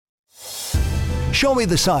Show Me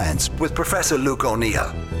the Science with Professor Luke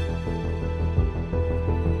O'Neill.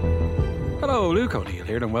 Hello, Luke O'Neill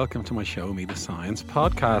here, and welcome to my Show Me the Science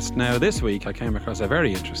podcast. Now, this week I came across a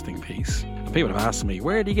very interesting piece. And people have asked me,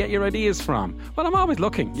 where do you get your ideas from? Well, I'm always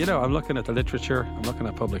looking. You know, I'm looking at the literature, I'm looking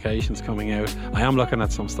at publications coming out, I am looking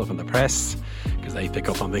at some stuff in the press, because they pick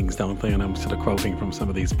up on things, don't they? And I'm sort of quoting from some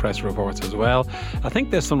of these press reports as well. I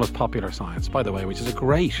think this one was Popular Science, by the way, which is a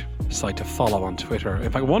great site to follow on Twitter.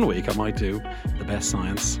 In fact, one week I might do the best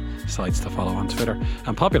science sites to follow on Twitter.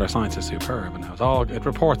 And Popular Science is superb, and it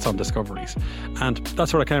reports on discoveries. And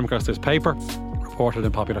that's where I came across this paper, reported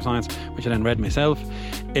in Popular Science, which I then read myself.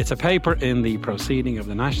 It's a paper in the Proceeding of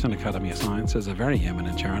the National Academy of Sciences, a very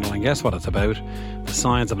eminent journal. And guess what it's about? The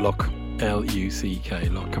science of luck. L-U-C-K,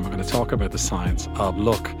 luck. And we're going to talk about the science of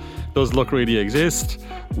luck. Does luck really exist?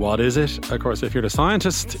 What is it? Of course, if you're a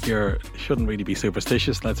scientist, you shouldn't really be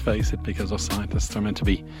superstitious, let's face it, because us scientists are meant to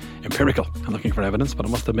be empirical and looking for evidence. But I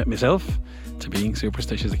must admit myself to being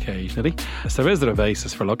superstitious occasionally. So is there a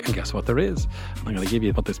basis for luck? And guess what there is? I'm going to give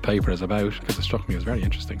you what this paper is about, because it struck me as very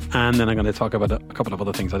interesting. And then I'm going to talk about a couple of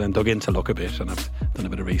other things. I then dug into luck a bit, and I've done a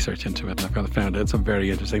bit of research into it, and I've kind of found out some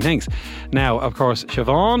very interesting things. Now, of course,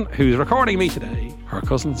 Siobhan, who's recording me today, her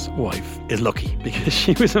cousin's wife, is lucky because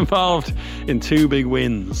she was involved in 2 big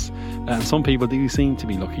wins. And some people do seem to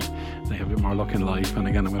be lucky. They have a bit more luck in life. And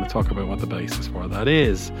again, I'm going to talk about what the basis for that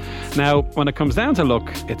is. Now, when it comes down to luck,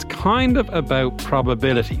 it's kind of about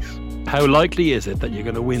probabilities. How likely is it that you're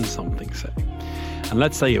going to win something, say? And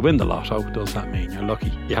let's say you win the lotto, does that mean you're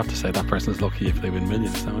lucky? You have to say that person's lucky if they win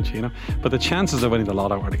millions, don't you? You know? But the chances of winning the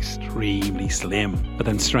lotto are extremely slim. But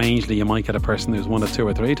then strangely, you might get a person who's won it 2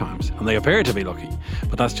 or 3 times, and they appear to be lucky.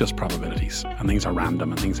 But that's just probabilities. And things are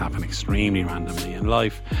random, and things happen extremely randomly in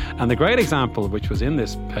life. And the great example, which was in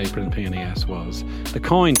this paper in PNAS, was the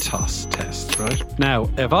coin toss test, right? Now,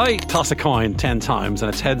 if I toss a coin 10 times and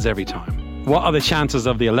it's heads every time, what are the chances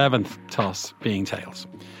of the 11th toss being tails?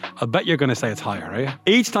 I bet you're going to say it's higher, are you?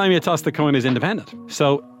 Each time you toss the coin is independent.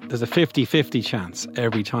 So there's a 50-50 chance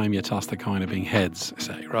every time you toss the coin of being heads,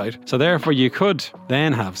 say, right? So therefore you could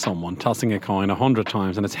then have someone tossing a coin 100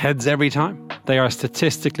 times and it's heads every time. They are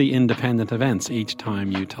statistically independent events each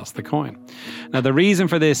time you toss the coin. Now the reason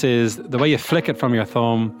for this is the way you flick it from your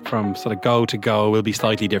thumb, from sort of go to go, will be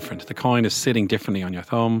slightly different. The coin is sitting differently on your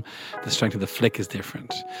thumb. The strength of the flick is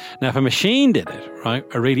different. Now if a machine did it, right,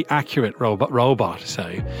 a really accurate robot,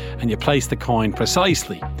 say, and you place the coin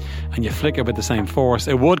precisely and you flick it with the same force,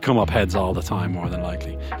 it would come up heads all the time, more than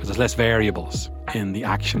likely, because there's less variables in the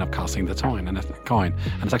action of tossing the coin.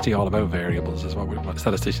 And it's actually all about variables, is what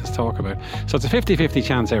statisticians talk about. So it's a 50-50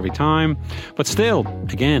 chance every time. But still,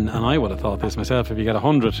 again, and I would have thought this myself, if you get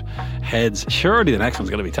 100 heads, surely the next one's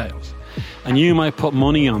going to be tails. And you might put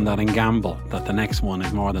money on that and gamble that the next one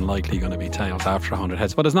is more than likely going to be tails after 100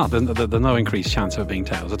 heads. But it's not. There's no increased chance of it being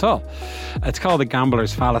tails at all. It's called the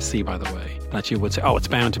gambler's fallacy, by the way, that you would say, oh, it's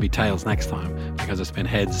bound to be tails next time because it's been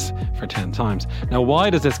heads for 10 times. Now, why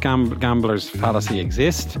does this gambler's fallacy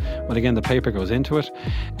exist? Well, again, the paper goes into it.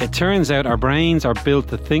 It turns out our brains are built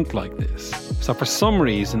to think like this. So for some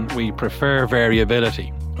reason, we prefer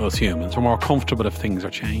variability. Us humans, we're more comfortable if things are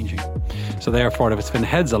changing. So therefore, if it's been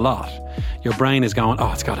heads a lot, your brain is going,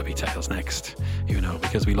 oh, it's got to be tails next,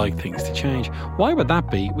 because we like things to change. Why would that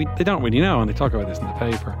be? They don't really know, and they talk about this in the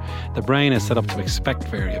paper. The brain is set up to expect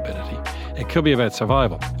variability. It could be about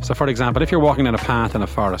survival. So for example, if you're walking down a path in a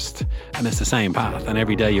forest and it's the same path and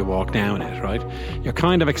every day you walk down it, right, you're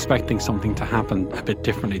kind of expecting something to happen a bit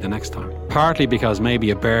differently the next time. Partly because maybe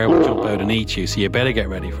a bear will jump out and eat you, so you better get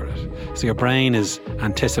ready for it. So your brain is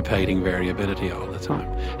anticipating variability all the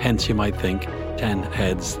time. Hence you might think 10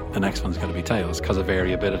 heads, the next one's going to be tails because of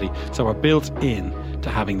variability. So we're built in to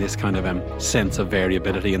having this kind of sense of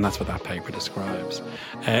variability, and that's what that paper describes.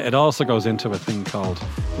 It also goes into a thing called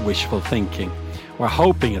wishful thinking. We're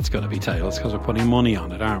hoping it's going to be tails because we're putting money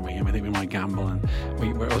on it, aren't we? And we think we might gamble, and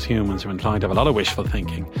we're us humans are inclined to have a lot of wishful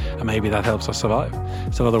thinking, and maybe that helps us survive.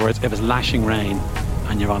 So in other words, if it's lashing rain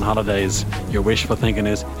and you're on holidays, your wishful thinking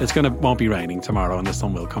is won't be raining tomorrow and the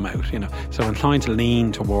sun will come out, So we're inclined to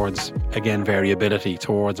lean towards, again, variability,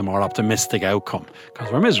 towards a more optimistic outcome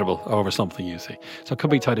because we're miserable over something, you see. So it could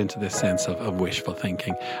be tied into this sense of wishful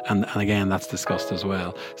thinking, and again, that's discussed as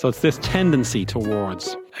well. So it's this tendency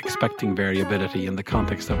towards expecting variability in the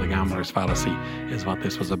context of the gambler's fallacy is what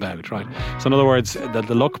this was about, right? So in other words,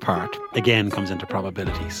 the luck part, again, comes into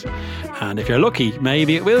probabilities. And if you're lucky,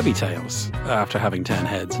 maybe it will be tails after having 10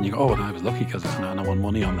 heads. And you go, oh, well, I was lucky because I won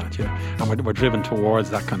money on that, And we're driven towards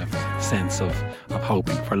that kind of sense of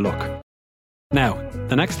hoping for luck. Now,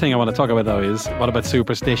 the next thing I want to talk about, though, is what about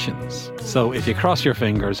superstitions? So if you cross your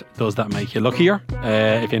fingers, does that make you luckier?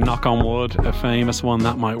 If you knock on wood, a famous one,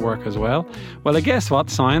 that might work as well. Well, I guess what?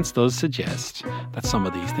 Science does suggest that some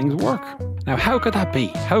of these things work. Now, how could that be?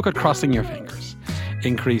 How could crossing your fingers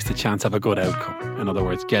increase the chance of a good outcome? In other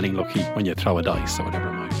words, getting lucky when you throw a dice or whatever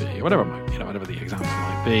it might be, whatever the example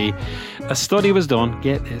might be. A study was done,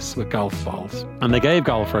 get this, with golf balls. And they gave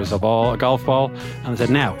golfers a golf ball, and they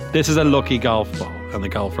said, now, this is a lucky golf ball. And the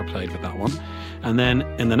golfer played with that one. And then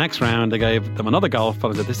in the next round, they gave them another golf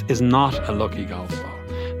ball and said, this is not a lucky golf ball.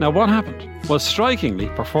 Now, what happened? Well, strikingly,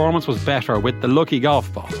 performance was better with the lucky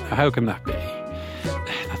golf ball. Now, how can that be?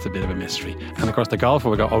 That's a bit of a mystery. And of course the golfer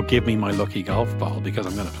would go, oh, give me my lucky golf ball because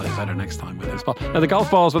I'm going to play better next time with this ball. Now the golf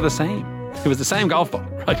balls were the same. It was the same golf ball,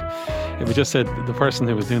 right? It was just said, the person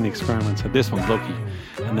who was doing the experiment said this one's lucky,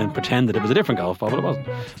 and then pretended it was a different golf ball, but it wasn't.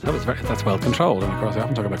 That's well controlled. And of course, I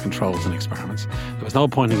often talk about controls in experiments. There was no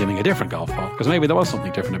point in giving a different golf ball, because maybe there was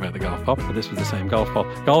something different about the golf ball, but this was the same golf ball.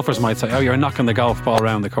 Golfers might say, oh, you're knocking the golf ball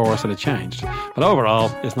around the course and it changed. But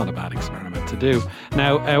overall, it's not a bad experiment to do.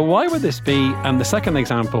 Now, why would this be? And the second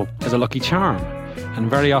example is a lucky charm. And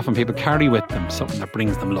very often people carry with them something that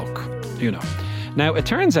brings them luck, Now, it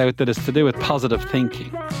turns out that it's to do with positive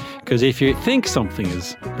thinking, because if you think something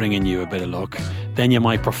is bringing you a bit of luck, then you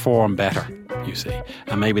might perform better, you see.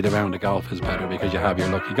 And maybe the round of golf is better because you have your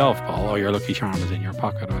lucky golf ball or your lucky charm is in your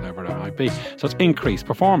pocket or whatever it might be. So it's increased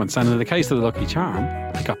performance. And in the case of the lucky charm,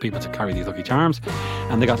 they got people to carry these lucky charms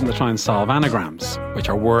and they got them to try and solve anagrams, which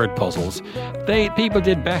are word puzzles. People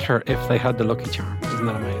did better if they had the lucky charm. Isn't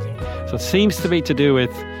that amazing? So it seems to be to do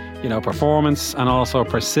with performance and also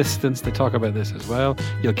persistence. They talk about this as well.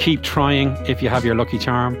 You'll keep trying if you have your lucky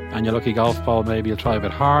charm and your lucky golf ball. Maybe you'll try a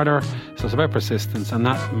bit harder. So it's about persistence, and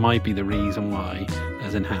that might be the reason why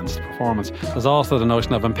there's enhanced performance. There's also the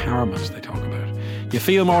notion of empowerment they talk about. You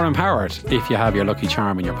feel more empowered if you have your lucky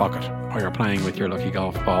charm in your pocket or you're playing with your lucky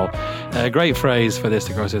golf ball. A great phrase for this,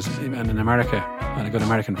 of course, is in America, and a good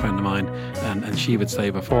American friend of mine, and she would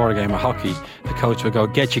say before a game of hockey, the coach would go,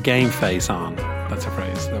 get your game face on. That's a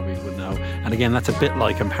phrase that we would know. And again, that's a bit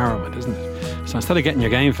like empowerment, isn't it? So instead of getting your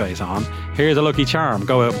game face on, here's a lucky charm,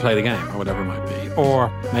 go out and play the game, or whatever it might be.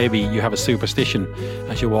 Or maybe you have a superstition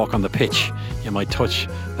as you walk on the pitch. You might touch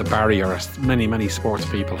the barrier. Many sports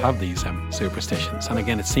people have these superstitions. And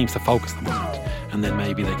again, it seems to focus the mind, and then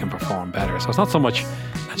maybe they can perform better. So it's not so much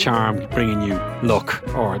a charm bringing you luck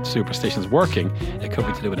or superstitions working. It could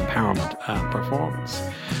be to do with empowerment and performance.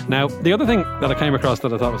 Now, the other thing that I came across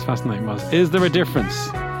that I thought was fascinating was, is there a difference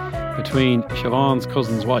between Siobhan's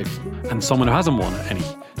cousin's wife and someone who hasn't won any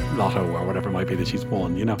lotto or whatever it might be that she's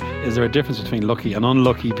won? Is there a difference between lucky and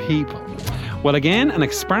unlucky people? Well, again, an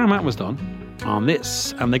experiment was done on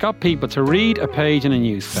this, and they got people to read a page in a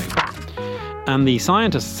newspaper. And the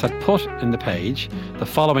scientists had put in the page the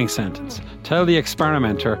following sentence: tell the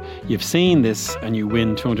experimenter you've seen this and you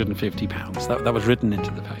win £250. That was written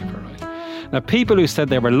into the paper, right? Now, people who said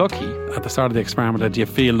they were lucky at the start of the experiment, do you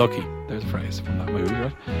feel lucky? There's a phrase from that movie,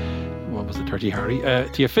 right? What was it, Dirty Harry?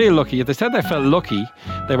 Do you feel lucky? If they said they felt lucky,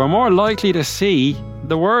 they were more likely to see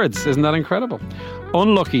the words. Isn't that incredible?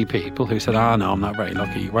 Unlucky people who said, no, I'm not very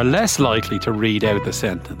lucky, were less likely to read out the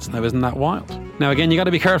sentence. Now, isn't that wild? Now, again, you got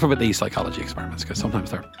to be careful with these psychology experiments, because sometimes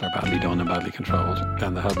they're badly done and badly controlled,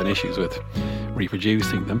 and there have been issues with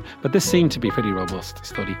reproducing them. But this seemed to be a pretty robust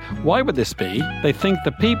study. Why would this be? They think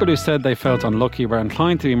the people who said they felt unlucky were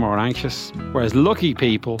inclined to be more anxious, whereas lucky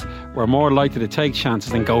people were more likely to take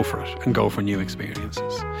chances and go for it and go for new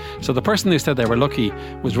experiences. So the person who said they were lucky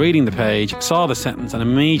was reading the page, saw the sentence, and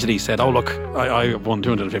immediately said, oh, look, I won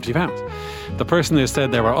 £250. The person who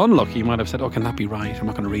said they were unlucky might have said, oh, can that be right? I'm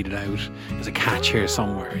not going to read it out. There's a catch here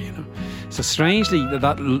somewhere, So strangely,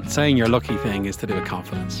 that saying you're lucky thing is to do with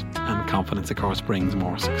confidence. And confidence, of course, brings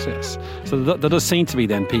more success. So there does seem to be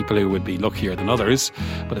then people who would be luckier than others,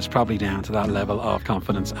 but it's probably down to that level of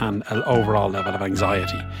confidence and an overall level of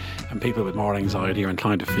anxiety. And people with more anxiety are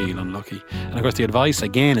inclined to feel unlucky. And of course, the advice,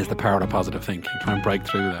 again, is the power of positive thinking. Try and break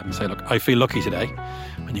through that and say, look, I feel lucky today.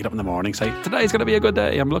 When you get up in the morning, say, today's going to be a good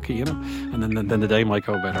day, I'm lucky, And then the day might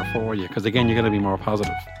go better for you, because again, you're going to be more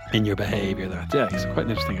positive in your behaviour that day. It's quite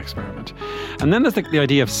an interesting experiment. And then there's the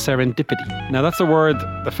idea of serendipity. Now, that's a word,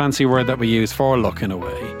 the fancy word that we use for luck in a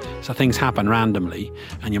way. So things happen randomly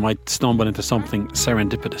and you might stumble into something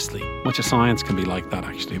serendipitously. Much of science can be like that,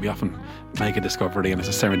 actually. We often make a discovery and it's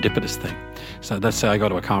a serendipitous thing. So let's say I go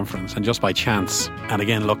to a conference and just by chance, and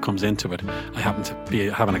again luck comes into it, I happen to be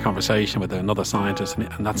having a conversation with another scientist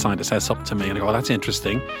and that scientist says something to me and I go, oh, that's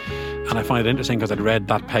interesting. And I find it interesting because I'd read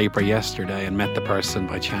that paper yesterday and met the person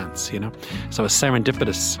by chance, So a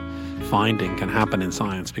serendipitous finding can happen in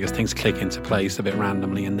science because things click into place a bit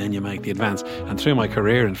randomly and then you make the advance. And through my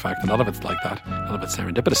career, in fact, a lot of it's like that. A lot of it's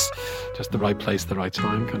serendipitous. Just the right place, the right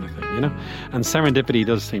time kind of thing, And serendipity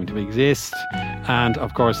does seem to exist. And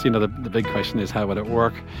of course, the big question is, how will it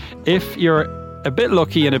work? If you're a bit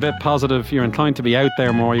lucky and a bit positive, you're inclined to be out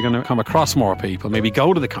there more, you're going to come across more people, maybe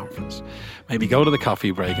go to the conference, maybe go to the coffee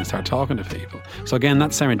break and start talking to people. So again, that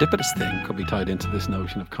serendipitous thing could be tied into this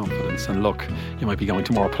notion of confidence and luck. You might be going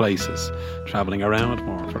to more places, travelling around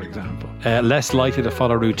more, for example. Less likely to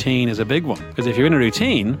follow routine is a big one, because if you're in a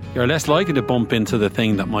routine, you're less likely to bump into the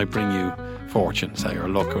thing that might bring you fortune, say, or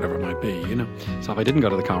luck, whatever it might be, So if I didn't go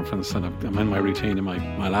to the conference and I'm in my routine in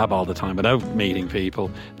my lab all the time without meeting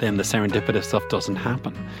people, then the serendipitous stuff doesn't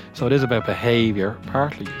happen. So it is about behaviour,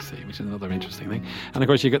 partly, you see, which is another interesting thing. And of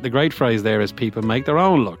course, you get the great phrase there is people make their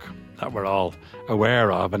own luck, that we're all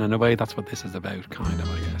aware of. And in a way, that's what this is about, kind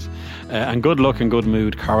of, I guess. And good luck and good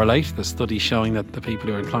mood correlate. There's studies showing that the people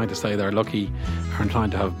who are inclined to say they're lucky are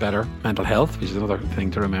inclined to have better mental health, which is another thing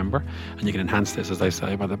to remember. And you can enhance this, as they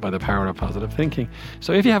say, by the power of positive thinking.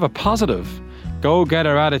 So if you have a positive,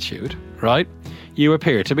 go-getter attitude, right, you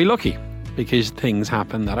appear to be lucky, because things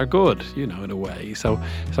happen that are good, in a way. So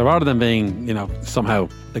rather than being, somehow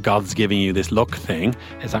the gods giving you this luck thing,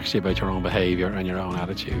 it's actually about your own behaviour and your own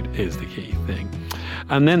attitude is the key thing.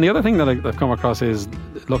 And then the other thing that I've come across is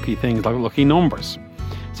lucky things like lucky numbers.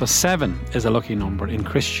 So 7 is a lucky number in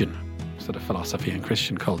Christian sort of philosophy and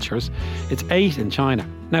Christian cultures. It's 8 in China.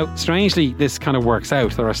 Now, strangely, this kind of works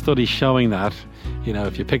out. There are studies showing that,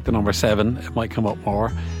 if you pick the number 7, it might come up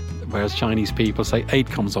more. Whereas Chinese people say 8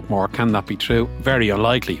 comes up more. Can that be true? Very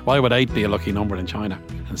unlikely. Why would 8 be a lucky number in China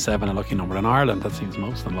and 7 a lucky number in Ireland? That seems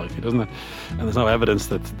most unlikely, doesn't it? And there's no evidence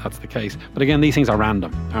that that's the case. But again, these things are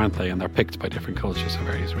random, aren't they? And they're picked by different cultures for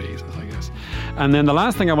various reasons, I guess. And then the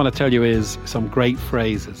last thing I want to tell you is some great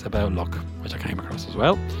phrases about luck, which I came across as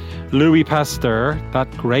well. Louis Pasteur, that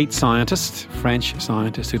great scientist, French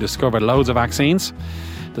scientist who discovered loads of vaccines,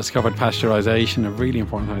 discovered pasteurization of really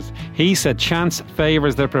important things. He said, chance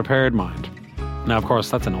favours the prepared mind. Now, of course,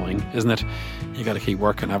 that's annoying, isn't it? You got to keep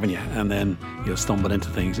working, haven't you? And then you'll stumble into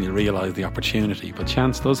things and you'll realise the opportunity. But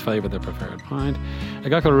chance does favour the prepared mind. A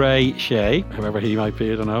guy called Ray Shea, whoever he might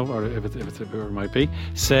be, I don't know, or if it's whoever it might be,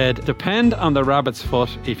 said, depend on the rabbit's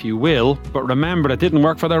foot if you will, but remember it didn't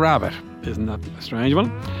work for the rabbit. Isn't that a strange one?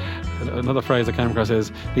 Another phrase I came across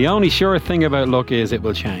is, the only sure thing about luck is it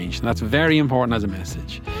will change. And that's very important as a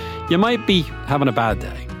message. You might be having a bad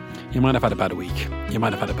day. You might have had a bad week. You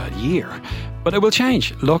might have had a bad year. But it will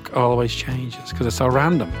change. Luck always changes because it's so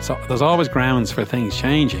random. So there's always grounds for things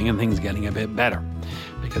changing and things getting a bit better.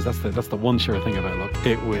 Because that's the one sure thing about luck.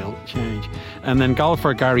 It will change. And then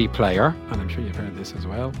golfer Gary Player, and I'm sure you've heard this as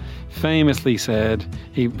well, famously said,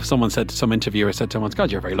 some interviewer said to him once,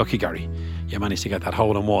 God, you're very lucky, Gary. You managed to get that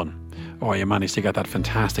hole in one. Or you managed to get that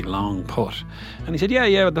fantastic long putt. And he said,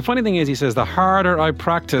 yeah, but the funny thing is, he says, the harder I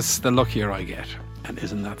practice, the luckier I get. And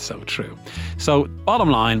isn't that so true? So,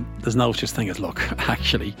 bottom line, there's no such thing as luck,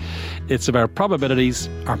 actually. It's about probabilities,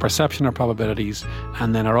 our perception of probabilities,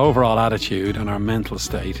 and then our overall attitude and our mental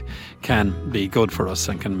state can be good for us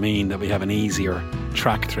and can mean that we have an easier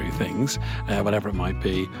track through things, whatever it might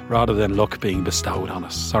be, rather than luck being bestowed on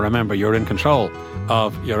us. So remember, you're in control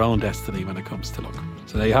of your own destiny when it comes to luck.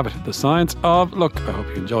 So there you have it, the science of luck. I hope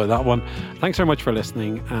you enjoy that one. Thanks very much for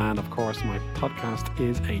listening. And of course, my podcast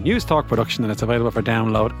is a News Talk production and it's available for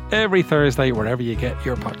download every Thursday wherever you get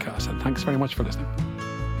your podcasts. And thanks very much for listening.